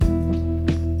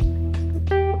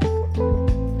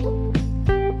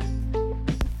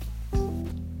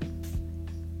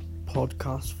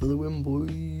Podcast for the win,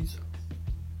 boys.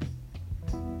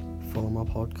 Follow my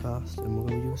podcast and we're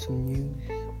going to give some news.